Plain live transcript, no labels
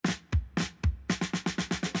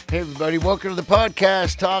Hey everybody, welcome to the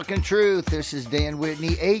podcast, Talking Truth. This is Dan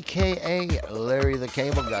Whitney, a.k.a. Larry the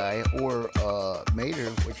Cable Guy, or Mater,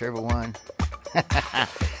 whichever one.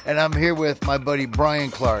 And I'm here with my buddy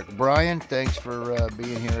Brian Clark. Brian, thanks for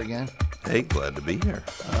being here again. Hey, glad to be here.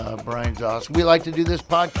 Brian's awesome. We like to do this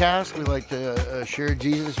podcast. We like to share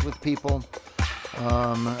Jesus with people.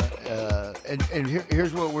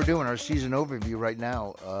 Here's what we're doing, our season overview right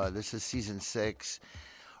now. This is season 6.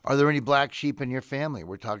 Are there any black sheep in your family?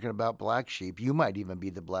 We're talking about black sheep. You might even be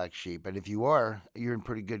the black sheep. And if you are, you're in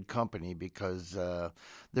pretty good company because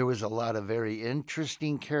there was a lot of very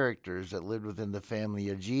interesting characters that lived within the family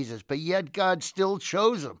of Jesus, but yet God still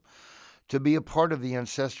chose them to be a part of the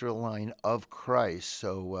ancestral line of Christ.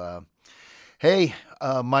 So, hey,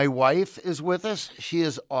 my wife is with us. She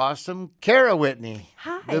is awesome. Kara Whitney.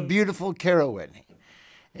 Hi. The beautiful Kara Whitney.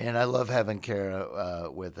 And I love having Kara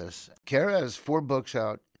with us. Kara has 4 books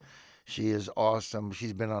out. She is awesome.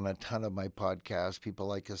 She's been on a ton of my podcasts. People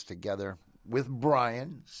like us together with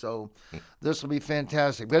Brian. So this will be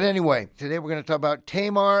fantastic. But anyway, today we're going to talk about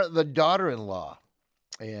Tamar, the daughter-in-law.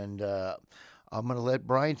 And I'm going to let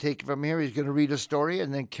Brian take it from here. He's going to read a story,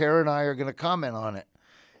 and then Kara and I are going to comment on it.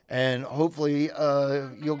 And hopefully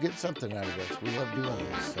you'll get something out of this. We love doing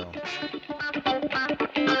this. So.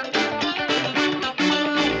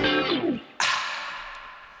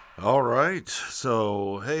 All right.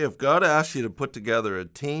 So, hey, if God asked you to put together a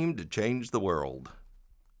team to change the world,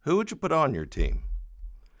 who would you put on your team?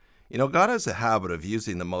 You know, God has a habit of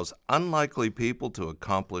using the most unlikely people to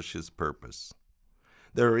accomplish his purpose.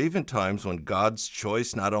 There are even times when God's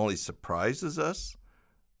choice not only surprises us,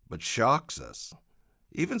 but shocks us,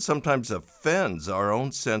 even sometimes offends our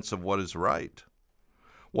own sense of what is right.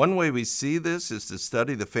 One way we see this is to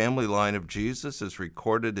study the family line of Jesus as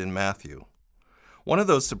recorded in Matthew. One of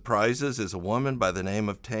those surprises is a woman by the name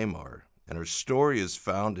of Tamar, and her story is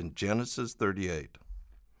found in Genesis 38.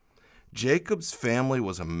 Jacob's family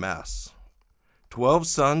was a mess. 12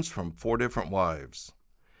 sons from 4 different wives.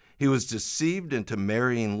 He was deceived into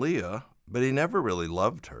marrying Leah, but he never really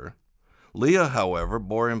loved her. Leah, however,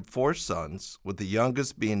 bore him 4 sons, with the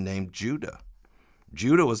youngest being named Judah.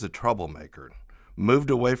 Judah was a troublemaker,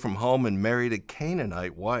 moved away from home and married a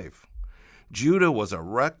Canaanite wife. Judah was a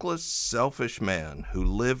reckless, selfish man who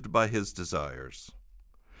lived by his desires.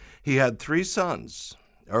 He had 3 sons,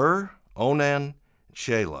 Onan, and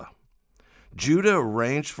Shelah. Judah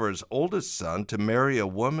arranged for his oldest son to marry a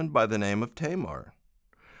woman by the name of Tamar.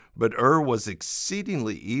 But was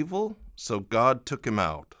exceedingly evil, so God took him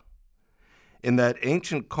out. In that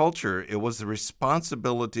ancient culture, it was the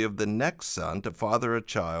responsibility of the next son to father a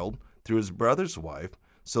child through his brother's wife,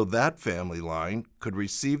 so that family line could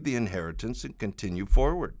receive the inheritance and continue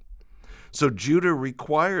forward. So Judah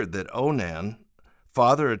required that Onan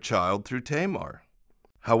father a child through Tamar.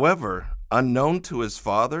 However, unknown to his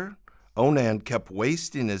father, Onan kept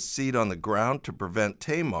wasting his seed on the ground to prevent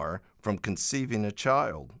Tamar from conceiving a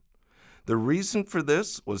child. The reason for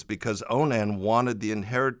this was because Onan wanted the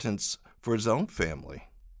inheritance for his own family.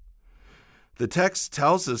 The text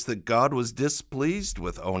tells us that God was displeased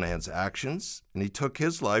with Onan's actions, and he took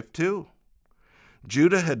his life too.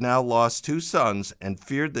 Judah had now lost 2 sons and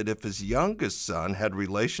feared that if his youngest son had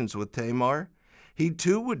relations with Tamar, he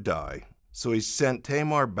too would die, so he sent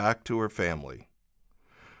Tamar back to her family.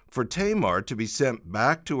 For Tamar to be sent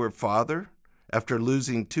back to her father after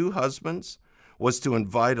losing 2 husbands was to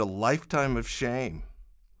invite a lifetime of shame.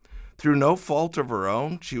 Through no fault of her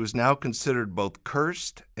own, she was now considered both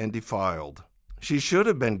cursed and defiled. She should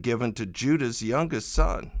have been given to Judah's youngest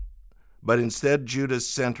son, but instead Judah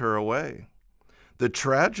sent her away. The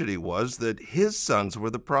tragedy was that his sons were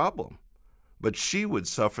the problem, but she would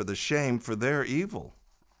suffer the shame for their evil.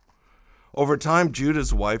 Over time,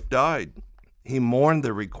 Judah's wife died. He mourned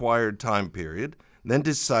the required time period, then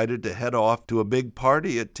decided to head off to a big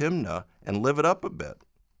party at Timnah and live it up a bit.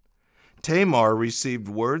 Tamar received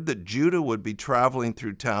word that Judah would be traveling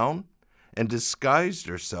through town and disguised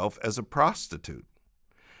herself as a prostitute.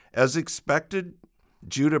 As expected,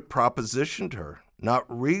 Judah propositioned her, not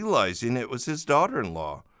realizing it was his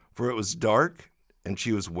daughter-in-law, for it was dark and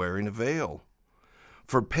she was wearing a veil.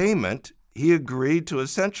 For payment, he agreed to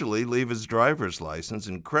essentially leave his driver's license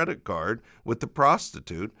and credit card with the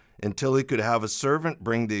prostitute until he could have a servant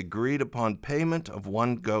bring the agreed-upon payment of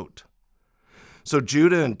 1 goat. So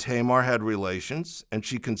Judah and Tamar had relations, and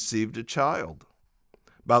she conceived a child.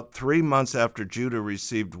 About 3 months after Judah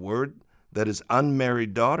received word that his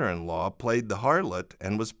unmarried daughter-in-law played the harlot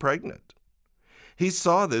and was pregnant. He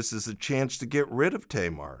saw this as a chance to get rid of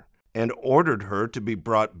Tamar and ordered her to be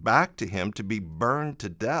brought back to him to be burned to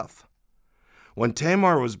death. When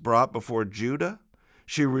Tamar was brought before Judah,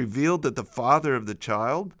 She revealed that the father of the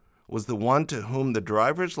child was the one to whom the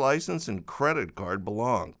driver's license and credit card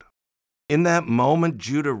belonged. In that moment,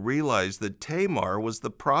 Judah realized that Tamar was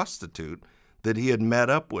the prostitute that he had met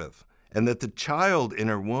up with, and that the child in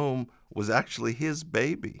her womb was actually his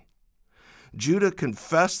baby. Judah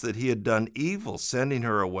confessed that he had done evil sending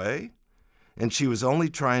her away, and she was only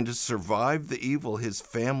trying to survive the evil his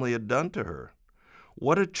family had done to her.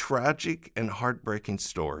 What a tragic and heartbreaking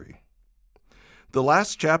story. The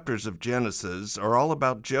last chapters of Genesis are all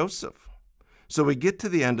about Joseph. So we get to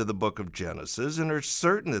the end of the book of Genesis and are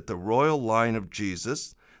certain that the royal line of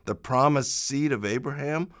Jesus, the promised seed of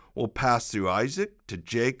Abraham, will pass through Isaac to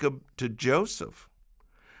Jacob to Joseph.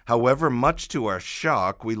 However, much to our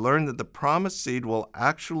shock, we learn that the promised seed will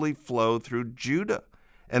actually flow through Judah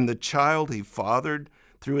and the child he fathered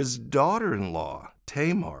through his daughter-in-law,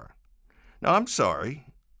 Tamar. Now, I'm sorry,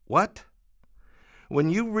 what? When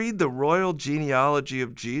you read the royal genealogy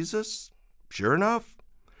of Jesus, sure enough,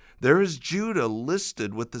 there is Judah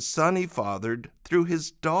listed with the son he fathered through his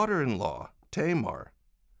daughter-in-law, Tamar.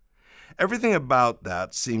 Everything about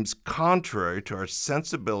that seems contrary to our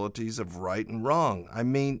sensibilities of right and wrong. I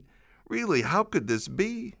mean, really, how could this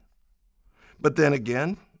be? But then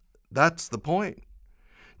again, that's the point.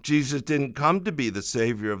 Jesus didn't come to be the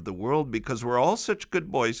Savior of the world because we're all such good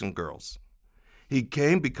boys and girls. He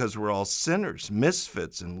came because we're all sinners,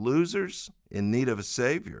 misfits, and losers in need of a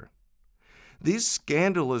Savior. These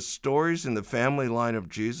scandalous stories in the family line of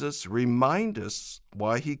Jesus remind us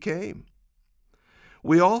why he came.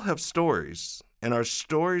 We all have stories, and our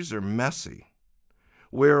stories are messy.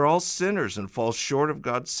 We are all sinners and fall short of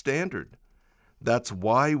God's standard. That's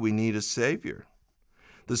why we need a Savior.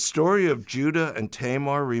 The story of Judah and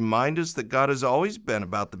Tamar remind us that God has always been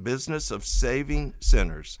about the business of saving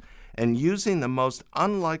sinners and using the most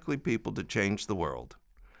unlikely people to change the world.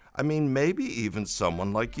 I mean, maybe even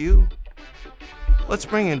someone like you. Let's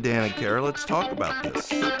bring in Dan and Kara. Let's talk about this.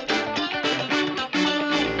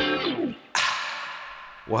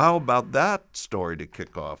 Well, how about that story to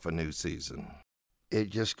kick off a new season? It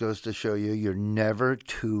just goes to show you you're never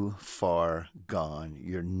too far gone.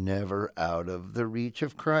 You're never out of the reach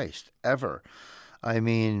of Christ, ever. I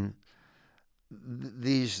mean,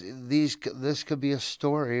 this could be a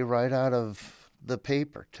story right out of the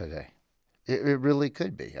paper today. It really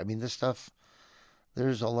could be. I mean, this stuff,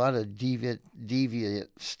 there's a lot of deviant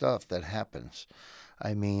stuff that happens.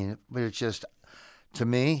 I mean, but it's just, to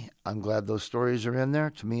me, I'm glad those stories are in there.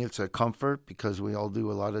 To me, it's a comfort because we all do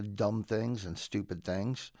a lot of dumb things and stupid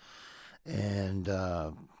things, and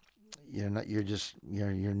you're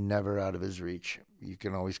never out of his reach. You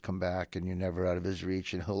can always come back, and you're never out of his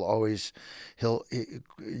reach. And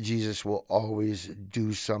Jesus will always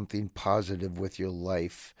do something positive with your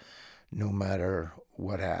life, no matter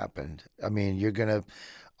what happened. I mean,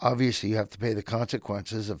 obviously you have to pay the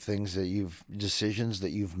consequences of decisions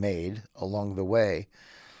that you've made along the way,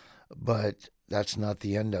 but that's not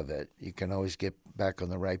the end of it. You can always get back on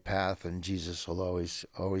the right path, and Jesus will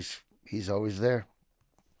he's always there.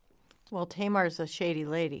 Well, Tamar's a shady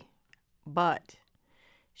lady, but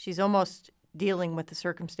she's almost dealing with the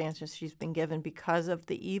circumstances she's been given because of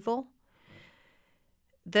the evil.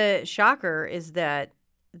 The shocker is that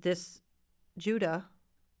this Judah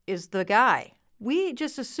is the guy. We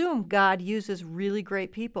just assume God uses really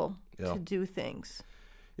great people to do things.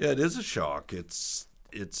 Yeah, it is a shock. It's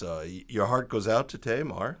your heart goes out to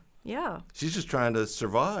Tamar. Yeah. She's just trying to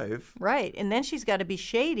survive. Right. And then she's got to be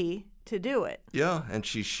shady to do it. Yeah, and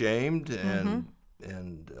she's shamed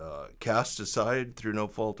and cast aside through no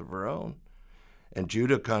fault of her own. And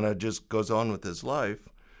Judah kind of just goes on with his life.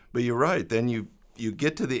 But you're right. Then you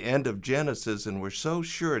get to the end of Genesis, and we're so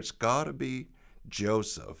sure it's got to be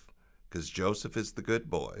Joseph, because Joseph is the good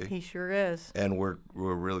boy. He sure is. And we're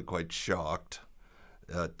really quite shocked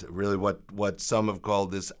at really what some have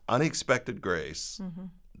called this unexpected grace,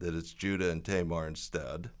 that it's Judah and Tamar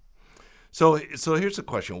instead. So here's the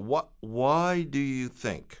question: why do you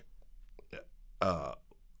think,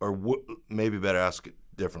 maybe better ask it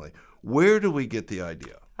differently? Where do we get the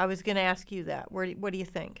idea? I was going to ask you that. What do you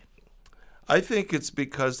think? I think it's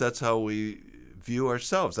because that's how we view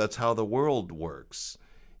ourselves. That's how the world works.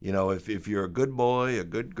 You know, if you're a good boy, a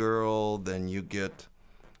good girl, then you get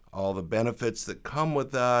all the benefits that come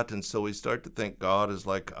with that. And so we start to think God is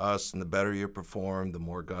like us, and the better you perform, the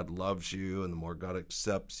more God loves you and the more God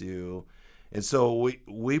accepts you. And so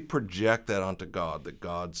we project that onto God, that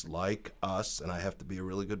God's like us and I have to be a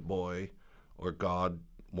really good boy, or God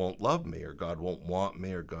won't love me, or God won't want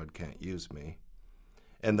me, or God can't use me.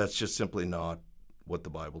 And that's just simply not what the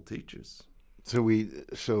Bible teaches.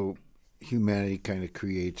 So humanity kind of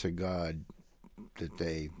creates a God that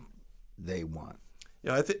they want.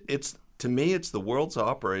 Yeah, I think to me, it's the world's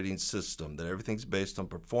operating system, that everything's based on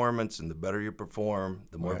performance, and the better you perform,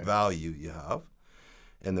 the more Right. value you have.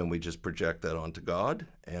 And then we just project that onto God,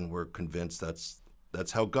 and we're convinced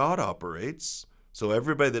that's how God operates. So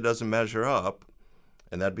everybody that doesn't measure up,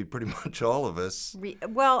 and that'd be pretty much all of us,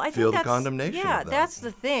 Well, I feel think the that's condemnation Yeah, of that. that's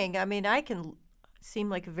the thing. I mean, I can seem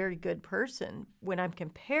like a very good person when I'm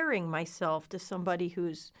comparing myself to somebody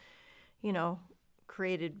who's,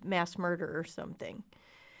 created mass murder or something.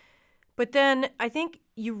 But then I think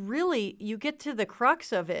you get to the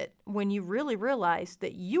crux of it when you really realize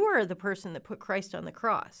that you are the person that put Christ on the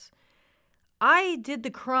cross. I did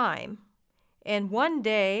the crime, and one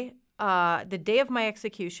day, the day of my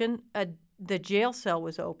execution, the jail cell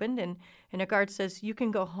was opened, and a guard says, "You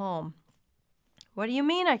can go home." What do you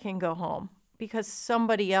mean I can go home? Because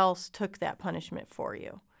somebody else took that punishment for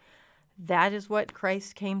you. That is what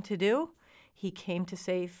Christ came to do. He came to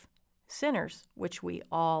save sinners, which we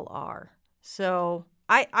all are. So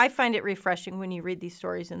I find it refreshing when you read these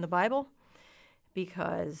stories in the Bible,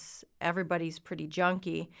 because everybody's pretty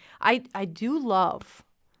junky. I do love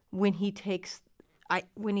when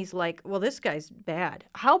when he's like, well, this guy's bad.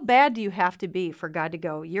 How bad do you have to be for God to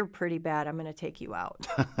go, you're pretty bad, I'm going to take you out,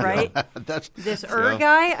 right? That's This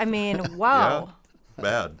guy, I mean, wow.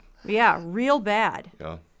 Bad. Yeah, real bad.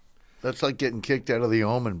 Yeah, that's like getting kicked out of the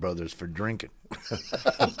Allman Brothers for drinking.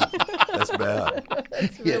 that's bad.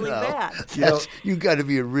 It's really bad. You got to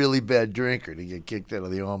be a really bad drinker to get kicked out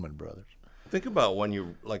of the Allman Brothers. Think about when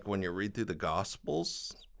you read through the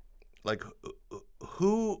Gospels, like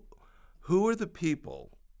who are the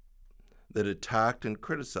people that attacked and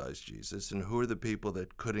criticized Jesus, and who are the people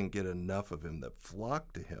that couldn't get enough of him, that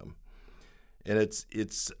flocked to him? And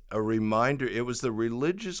it's a reminder. It was the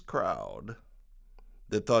religious crowd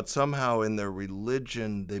that thought somehow in their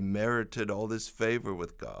religion they merited all this favor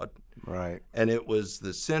with God. Right. And it was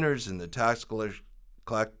the sinners and the tax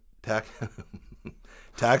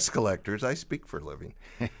collectors, I speak for a living,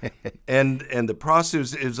 and the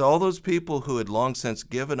prostitutes. It was all those people who had long since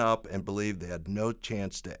given up and believed they had no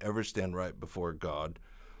chance to ever stand right before God.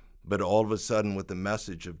 But all of a sudden, with the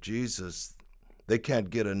message of Jesus, they can't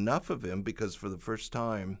get enough of him, because for the first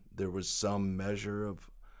time there was some measure of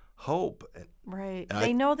hope. Right. And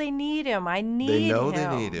They know they need him. They know they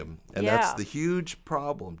need him. And that's the huge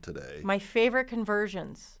problem today. My favorite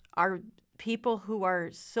conversions are people who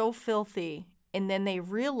are so filthy, and then they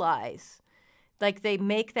realize, like, they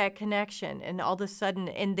make that connection, and all of a sudden,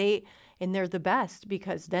 and they're the best,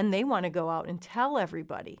 because then they want to go out and tell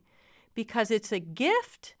everybody, because it's a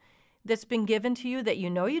gift that's been given to you that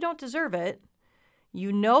you know you don't deserve it.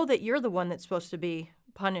 You know that you're the one that's supposed to be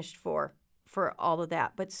punished for all of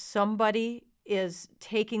that, but somebody is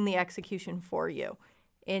taking the execution for you,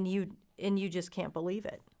 and you just can't believe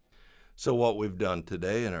it. So what we've done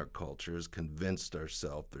today in our culture is convinced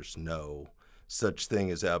ourselves there's no such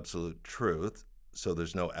thing as absolute truth, so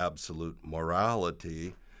there's no absolute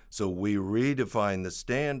morality. So we redefine the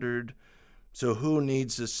standard. So who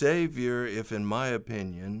needs a savior if, in my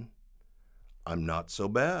opinion, I'm not so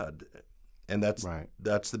bad? And that's Right.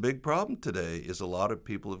 that's the big problem today, is a lot of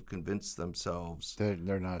people have convinced themselves, They're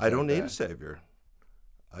not. I don't that need bad. a savior.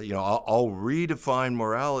 I'll redefine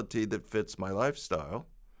morality that fits my lifestyle,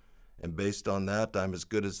 and based on that, I'm as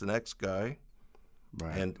good as the next guy.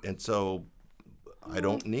 Right. And so I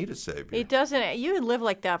don't need a savior. It doesn't. You can live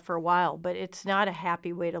like that for a while, but it's not a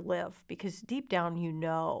happy way to live, because deep down you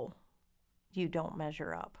know you don't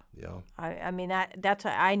measure up. Yeah. I mean, that's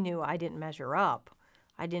what I knew. I didn't measure up.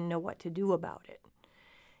 I didn't know what to do about it.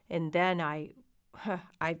 And then I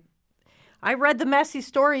read the messy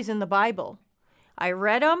stories in the Bible. I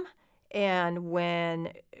read them, and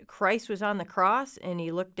when Christ was on the cross and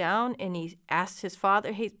he looked down and he asked his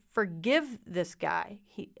Father, hey, forgive this guy.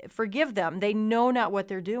 Forgive them. They know not what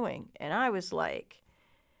they're doing. And I was like,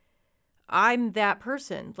 I'm that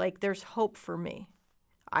person. Like, there's hope for me.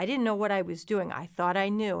 I didn't know what I was doing. I thought I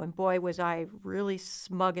knew, and boy, was I really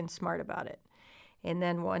smug and smart about it. And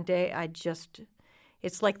then one day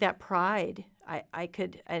it's like that pride. I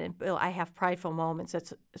have prideful moments.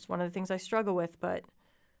 It's one of the things I struggle with, but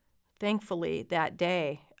thankfully that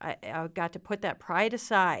day I got to put that pride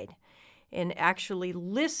aside and actually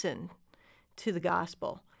listen to the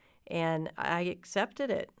gospel, and I accepted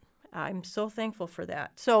it. I'm so thankful for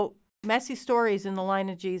that. So messy stories in the line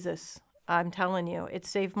of Jesus, I'm telling you, it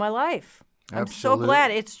saved my life. I'm so Absolutely.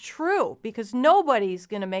 glad it's true, because nobody's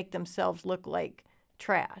going to make themselves look like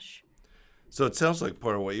trash. So it sounds like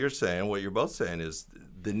part of what you're both saying, is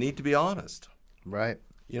the need to be honest. Right.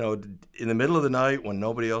 In the middle of the night when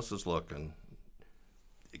nobody else is looking,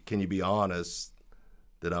 can you be honest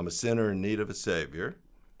that I'm a sinner in need of a Savior,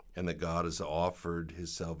 and that God has offered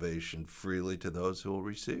his salvation freely to those who will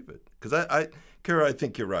receive it. Because Kara, I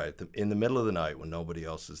think you're right. In the middle of the night when nobody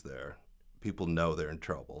else is there, people know they're in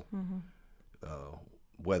trouble.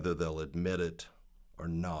 Whether they'll admit it or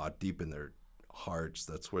not, deep in their hearts,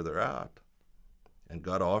 that's where they're at. And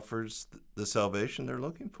God offers the salvation they're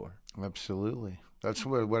looking for. Absolutely. That's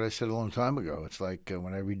what I said a long time ago. It's like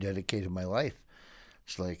when I rededicated my life,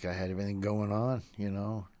 it's like I had everything going on,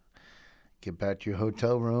 Get back to your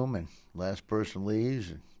hotel room, and last person leaves,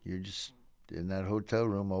 and you're just in that hotel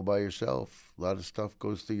room all by yourself. A lot of stuff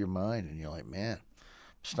goes through your mind, and you're like, man,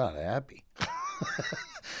 I'm just not happy.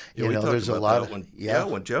 We talked there's about a lot that of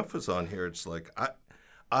when Jeff was on here. It's like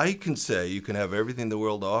I can say you can have everything the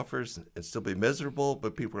world offers and still be miserable,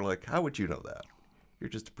 but people are like, how would you know that? You're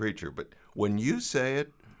just a preacher. But when you say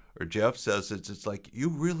it, or Jeff says it, it's like you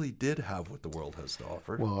really did have what the world has to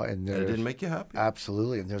offer. Well, and it didn't make you happy.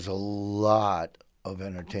 Absolutely, and there's a lot of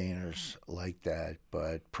entertainers like that,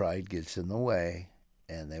 but pride gets in the way,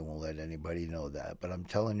 and they won't let anybody know that. But I'm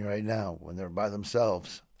telling you right now, when they're by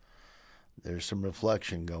themselves, there's some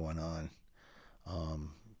reflection going on. Hopefully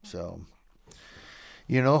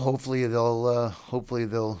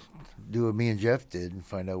they'll do what me and Jeff did and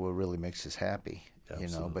find out what really makes us happy.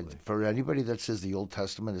 Absolutely. But for anybody that says the Old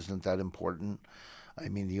Testament isn't that important, I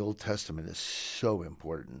mean, the Old Testament is so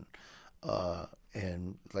important.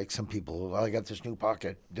 And like some people, well, I got this new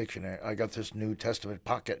pocket dictionary. I got this New Testament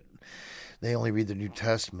pocket. They only read the New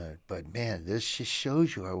Testament. But, man, this just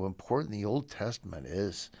shows you how important the Old Testament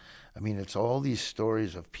is. I mean, it's all these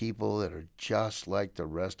stories of people that are just like the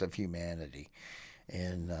rest of humanity.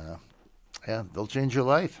 And, they'll change your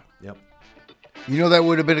life. Yep. That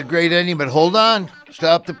would have been a great ending, but hold on.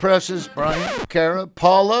 Stop the presses. Brian, Kara,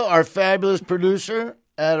 Paula, our fabulous producer,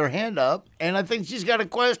 had her hand up, and I think she's got a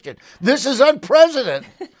question. This is unprecedented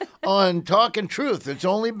on Talking Truth. It's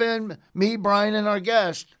only been me, Brian, and our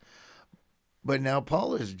guest, but now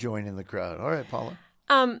Paula's joining the crowd. All right, Paula.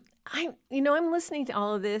 I'm listening to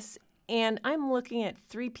all of this, and I'm looking at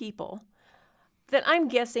three people that I'm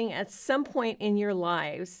guessing at some point in your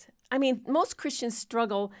lives. I mean, most Christians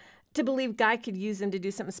struggle to believe God could use them to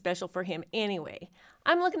do something special for him anyway.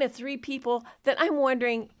 I'm looking at three people that I'm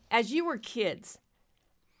wondering, as you were kids,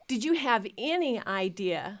 did you have any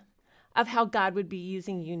idea of how God would be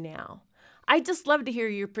using you now? I'd just love to hear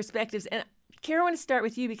your perspectives. And Kara, I want to start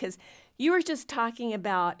with you because you were just talking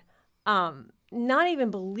about not even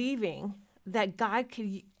believing that God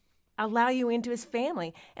could allow you into his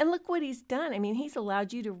family. And look what he's done. I mean, he's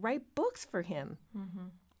allowed you to write books for him. Mm-hmm.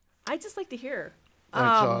 I'd just like to hear. That's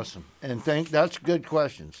awesome. And that's good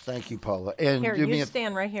questions. Thank you, Paula. And Here,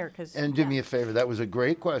 stand right here. Do me a favor. That was a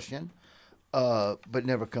great question, but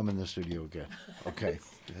never come in the studio again. Okay.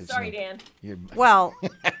 Sorry, Dan. Well,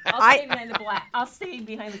 I'll stay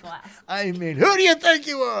behind the glass. I mean, who do you think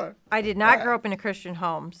you are? I did not grow up in a Christian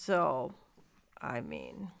home, so, I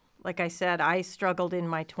mean, like I said, I struggled in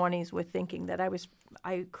my 20s with thinking that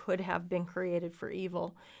I could have been created for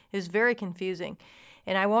evil. It was very confusing.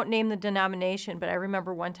 And I won't name the denomination, but I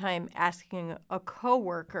remember one time asking a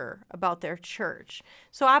coworker about their church.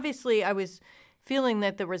 So obviously I was feeling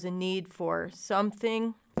that there was a need for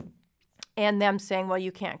something, and them saying, well,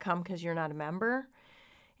 you can't come because you're not a member.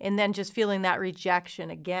 And then just feeling that rejection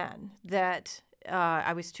again, that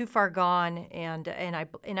I was too far gone, and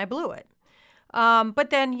I blew it. But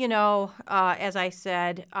then, as I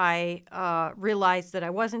said, I realized that I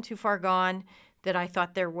wasn't too far gone, that I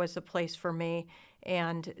thought there was a place for me.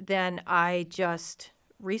 And then I just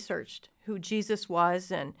researched who Jesus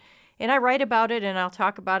was, and I write about it, and I'll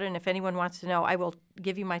talk about it. And if anyone wants to know, I will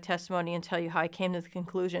give you my testimony and tell you how I came to the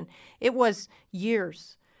conclusion. It was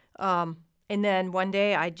years. And then one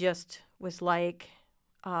day I just was like,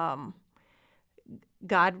 God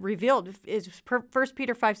revealed. It's 1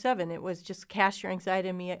 Peter 5:7. It was just cast your anxiety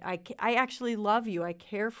on me. I actually love you. I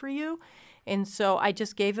care for you. And so I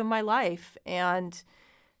just gave him my life. And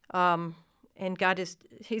God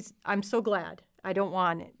I'm so glad. I don't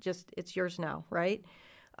want it. Just, it's yours now, right?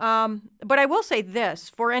 But I will say this,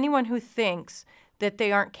 for anyone who thinks that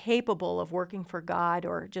they aren't capable of working for God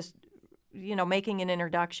or just, making an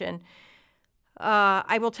introduction,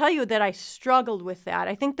 I will tell you that I struggled with that.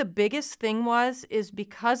 I think the biggest thing is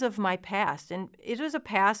because of my past. And it was a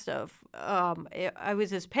past of, I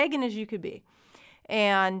was as pagan as you could be.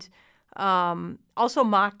 And also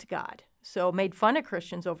mocked God. So made fun of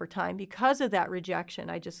Christians over time. Because of that rejection,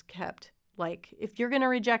 I just kept like, if you're going to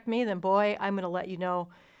reject me, then boy, I'm going to let you know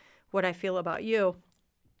what I feel about you.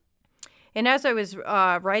 And as I was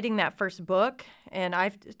writing that first book, and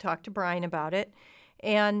I've talked to Brian about it,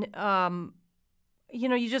 and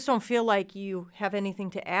you just don't feel like you have anything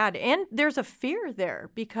to add. And there's a fear there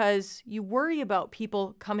because you worry about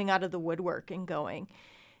people coming out of the woodwork and going,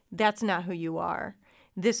 that's not who you are.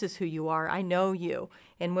 This is who you are. I know you.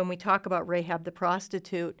 And when we talk about Rahab the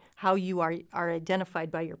prostitute, how you are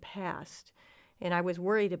identified by your past. And I was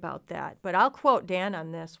worried about that. But I'll quote Dan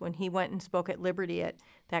on this when he went and spoke at Liberty at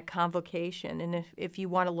that convocation. And if you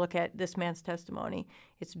want to look at this man's testimony,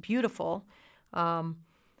 it's beautiful.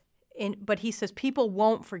 But he says, people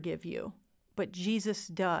won't forgive you, but Jesus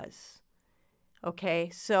does. Okay,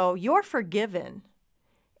 so you're forgiven.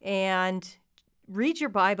 And read your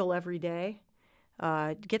Bible every day.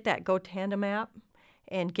 Get that Go Tandem app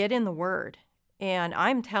and get in the Word. And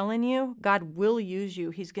I'm telling you, God will use you.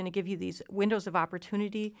 He's going to give you these windows of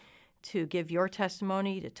opportunity to give your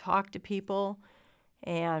testimony, to talk to people,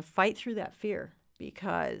 and fight through that fear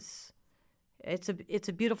because it's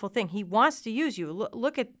a beautiful thing. He wants to use you.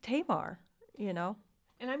 Look at Tamar, And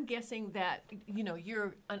I'm guessing that,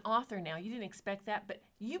 you're an author now. You didn't expect that, but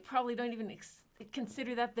you probably don't even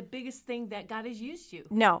consider that the biggest thing that God has used you.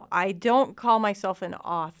 No, I don't call myself an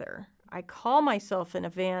author. I call myself an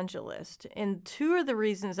evangelist. And two of the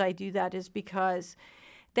reasons I do that is because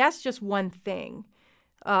that's just one thing.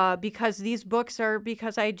 Because these books are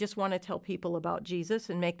because I just want to tell people about Jesus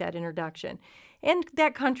and make that introduction. And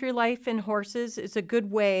that country life and horses is a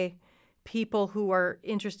good way people who are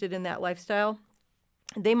interested in that lifestyle,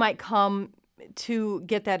 they might come to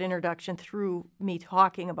get that introduction through me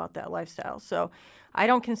talking about that lifestyle. So I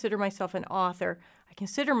don't consider myself an author. I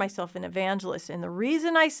consider myself an evangelist. And the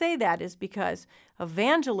reason I say that is because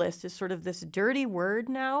evangelist is sort of this dirty word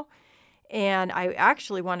now. And I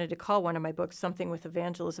actually wanted to call one of my books something with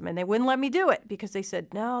evangelism, and they wouldn't let me do it because they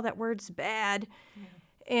said, no, that word's bad. Yeah.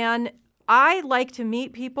 And I like to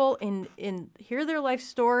meet people and hear their life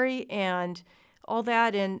story and all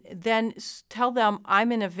that, and then tell them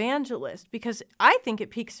I'm an evangelist because I think it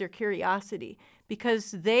piques their curiosity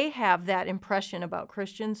because they have that impression about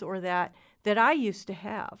Christians or that I used to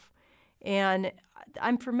have. And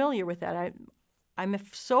I'm familiar with that. I'm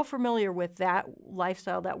so familiar with that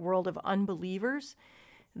lifestyle, that world of unbelievers,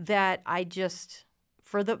 that I just,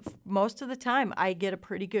 for the most of the time, I get a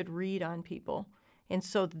pretty good read on people. And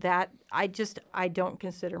so that, I don't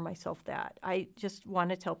consider myself that. I just want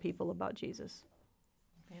to tell people about Jesus.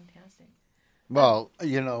 Fantastic. Well,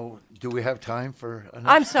 do we have time for another?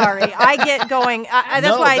 I'm sorry. I get going. That's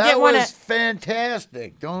no, why I didn't want to. That was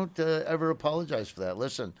fantastic. Don't ever apologize for that.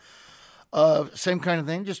 Listen. Same kind of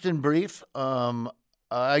thing, just in brief. Unlike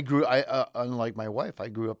my wife, I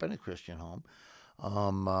grew up in a Christian home.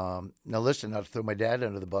 Now listen, not to throw my dad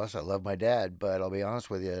under the bus. I love my dad, but I'll be honest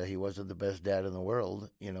with you, he wasn't the best dad in the world.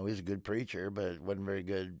 He's a good preacher, but wasn't a very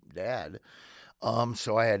good dad.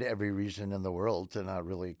 So I had every reason in the world to not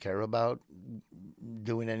really care about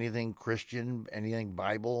doing anything Christian, anything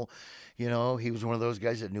Bible. He was one of those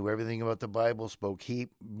guys that knew everything about the Bible, spoke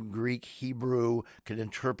Greek, Hebrew, could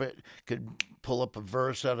interpret, could pull up a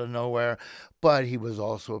verse out of nowhere. But he was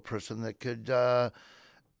also a person that could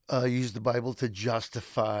use the Bible to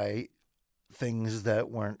justify things that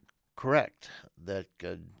weren't correct, that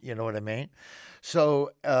could, you know what I mean? So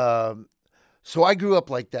I grew up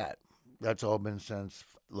like that. That's all been since,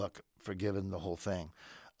 forgiven the whole thing.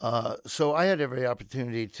 So I had every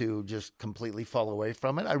opportunity to just completely fall away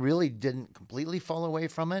from it. I really didn't completely fall away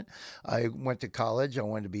from it. I went to college. I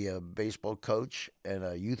wanted to be a baseball coach and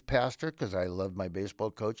a youth pastor because I loved my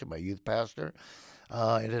baseball coach and my youth pastor.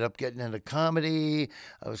 I ended up getting into comedy.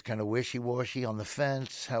 I was kind of wishy-washy on the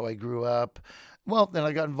fence, how I grew up. Well, then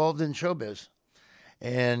I got involved in showbiz.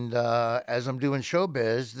 And as I'm doing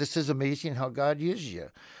showbiz, this is amazing how God uses you.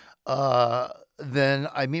 Then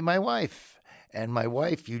I meet my wife. And my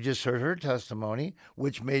wife, you just heard her testimony,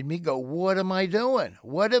 which made me go, what am I doing?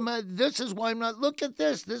 This is why I'm not, look at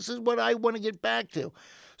this. This is what I want to get back to.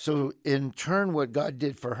 So in turn, what God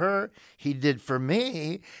did for her, he did for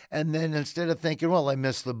me. And then instead of thinking, well, I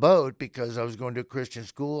missed the boat because I was going to a Christian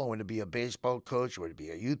school, I wanted to be a baseball coach, I wanted to be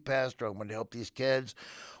a youth pastor, I wanted to help these kids.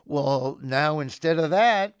 Well, now instead of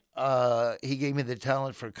that, he gave me the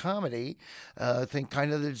talent for comedy. I think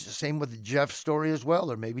kind of the same with Jeff's story as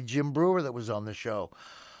well, or maybe Jim Brewer that was on the show.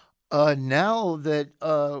 Now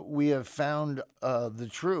that we have found the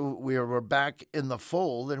true, we're back in the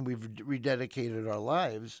fold and we've rededicated our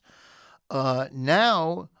lives.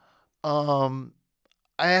 Now I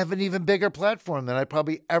have an even bigger platform than I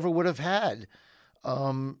probably ever would have had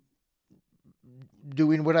doing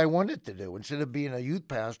what I wanted to do. Instead of being a youth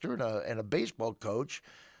pastor and a baseball coach,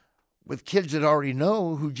 with kids that already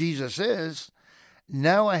know who Jesus is,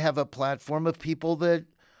 now I have a platform of people that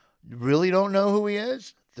really don't know who he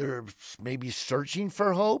is. they're maybe searching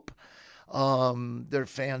for hope. They're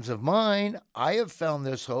fans of mine. I have found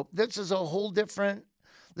this hope. This is a whole different,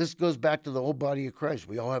 this goes back to the whole body of Christ.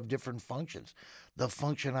 We all have different functions. The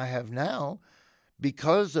function I have now,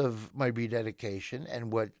 because of my rededication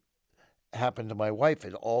and what happened to my wife,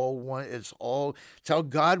 it's how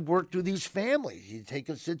God worked through these families. You take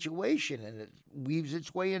a situation and it weaves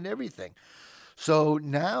its way in everything. So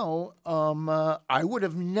now, I would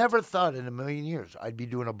have never thought in a million years I'd be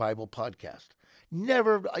doing a Bible podcast.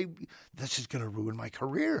 This is going to ruin my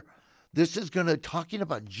career. This is going to, talking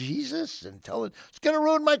about Jesus and it's going to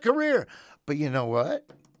ruin my career. But you know what?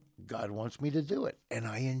 God wants me to do it, and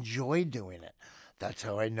I enjoy doing it. That's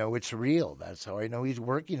how I know it's real. That's how I know he's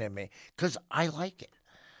working in me, because I like it.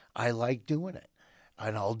 I like doing it,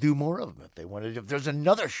 and I'll do more of them if they want to. If there's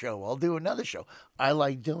another show, I'll do another show. I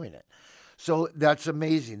like doing it. So that's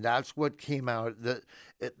amazing. That's what came out.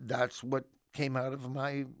 That's what came out of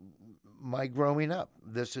my growing up.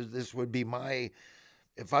 This would be my.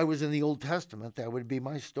 If I was in the Old Testament, that would be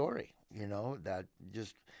my story. That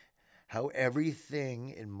just how everything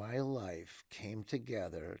in my life came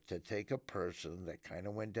together to take a person that kind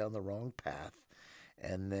of went down the wrong path,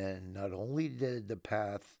 and then not only did the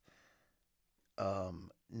path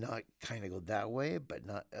not kind of go that way,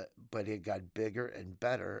 but it got bigger and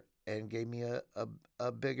better, and gave me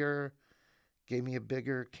a bigger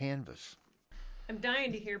canvas. I'm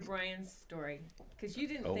dying to hear Brian's story, because you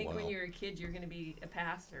didn't think when you were a kid you were going to be a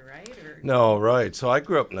pastor, right? No, right. So I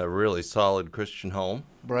grew up in a really solid Christian home.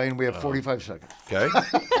 Brian, we have 45 seconds. Okay.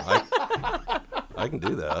 I can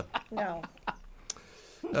do that. No.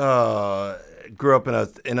 Grew up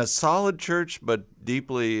in a solid church, but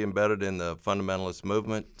deeply embedded in the fundamentalist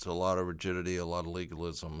movement. So a lot of rigidity, a lot of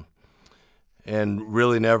legalism. And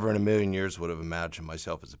really never in a million years would have imagined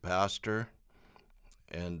myself as a pastor.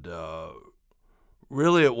 And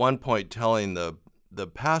really at one point telling the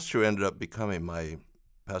pastor who ended up becoming my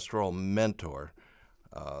pastoral mentor,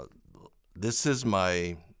 this is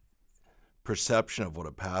my perception of what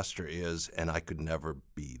a pastor is, and I could never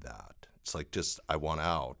be that. It's like I want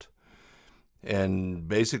out. And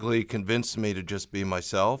basically convinced me to just be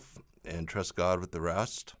myself and trust God with the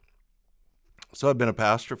rest. So I've been a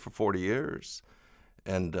pastor for 40 years,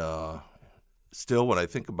 and still when I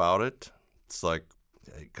think about it, it's like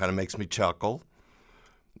it kind of makes me chuckle.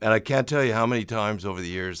 And I can't tell you how many times over the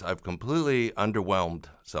years I've completely underwhelmed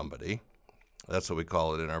somebody. That's what we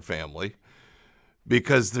call it in our family.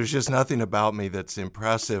 Because there's just nothing about me that's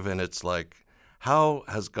impressive, and it's like, how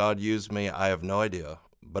has God used me? I have no idea.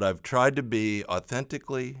 But I've tried to be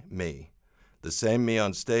authentically me, the same me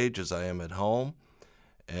on stage as I am at home,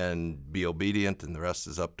 and be obedient, and the rest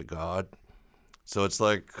is up to God. So it's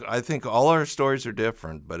like, I think all our stories are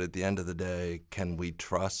different, but at the end of the day, can we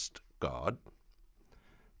trust God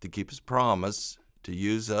to keep his promise, to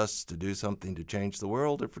use us to do something to change the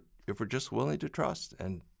world, if we're just willing to trust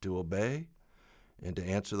and to obey and to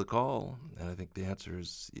answer the call? And I think the answer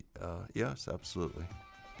is yes, absolutely.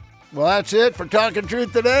 Well, that's it for Talking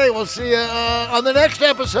Truth today. We'll see you on the next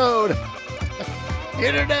episode.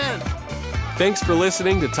 Internet. Thanks for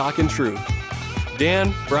listening to Talking Truth.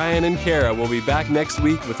 Dan, Brian, and Kara will be back next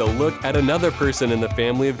week with a look at another person in the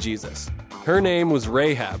family of Jesus. Her name was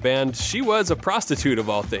Rahab, and she was a prostitute of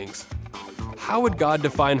all things. How would God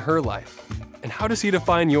define her life? And how does he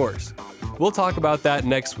define yours? We'll talk about that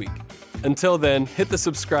next week. Until then, hit the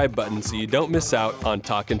subscribe button so you don't miss out on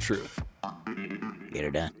Talkin' Truth. Get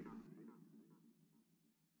her done.